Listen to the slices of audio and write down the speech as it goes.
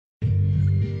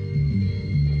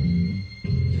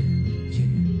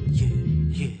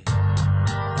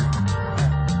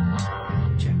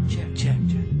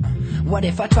What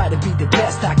if I try to be the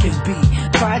best I can be?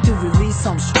 Try to release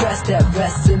some stress that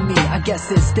rests in me. I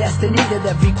guess it's destiny that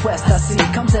every quest I see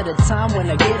comes at a time when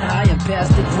I get high and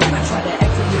past the dream. I try to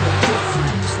act a little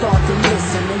different, start to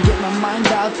listen and get my mind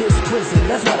out this prison.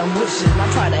 That's what I'm wishing.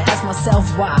 I try to ask myself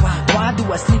why. Why do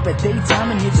I sleep at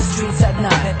daytime and hit the streets at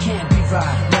night? That can't be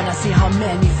right. When I see how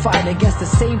many fight against the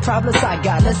same problems I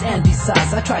got, let's end these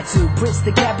sides. I try to bridge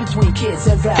the gap between kids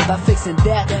and rap by fixing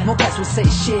that. More guys will say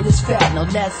shit is fat. Now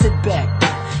let's sit back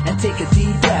and take a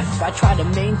deep breath. I try to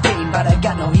maintain, but I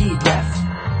got no heat left.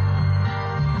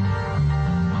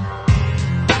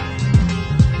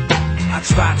 I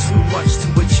try too much to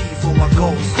achieve all my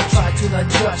goals. I try to not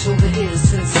judge all the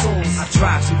innocent souls. I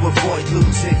try to avoid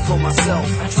losing for myself.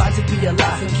 I try to be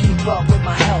alive and keep up with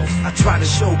my health. I try to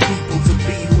show people to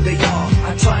be who they are.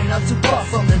 I try not to puff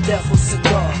from the devil's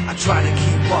cigar. I try to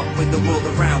keep up with the world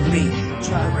around me.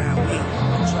 Try around me.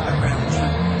 Try around me.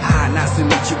 Hi, nice to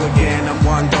meet you again. I'm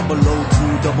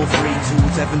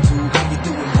 100233272. You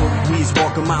doing good? We's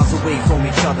walking miles away from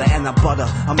each other, and I butter.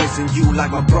 I'm missing you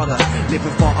like my brother.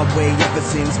 Living far away ever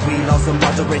since we lost a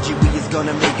mother. Reggie, we is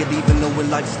gonna make it even though when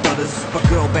life stutters. But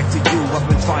girl, back to you. I've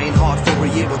been trying hard for a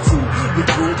year or two. We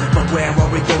grew, but where are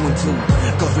we going to?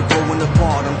 Cause we're growing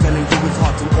apart. I'm telling you, it's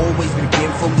hard to always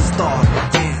begin from the start.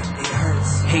 Damn, it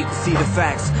hurts. Hate to see the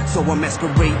facts, so I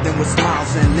masquerade them with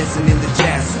smiles and listening to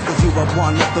jazz. Cause you are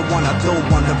one of the one I don't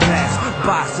want to pass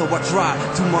by. So I try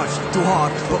too much, too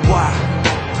hard, but why?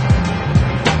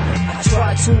 I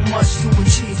try too much to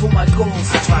achieve all my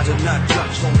goals. I try to not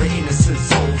judge all the innocent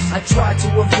souls. I try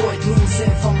to avoid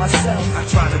losing for myself. I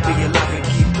try to be alive and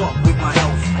keep up with my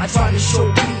health. I try to show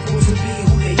people to be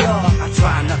who they are. I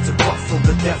try not to puff from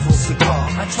the devil's cigar.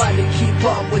 I try to keep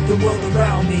up with the world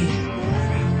around me.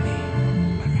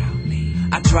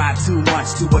 I try too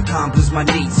much to accomplish my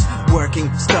needs. Working,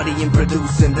 studying,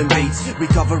 producing the beats.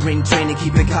 Recovering, training,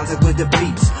 keeping contact with the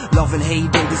peeps. Love and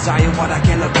hate and desire what I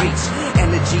cannot reach.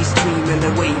 Energy streaming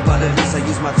away, but at least I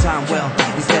use my time well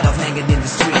instead of hanging in the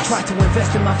streets. I try to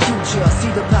invest in my future,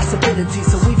 see the possibilities.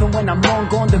 So even when I'm long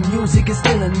gone, the music is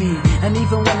still in me. And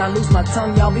even when I lose my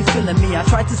tongue, y'all be feeling me. I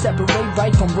try to separate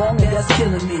right from wrong, and that's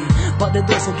killing me. But it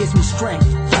also gives me strength.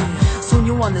 Soon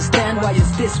you understand why it's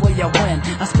this way I went.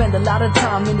 I spend a lot of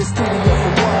time in the studio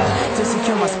for what? To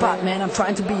secure my spot, man, I'm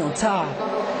trying to be on top.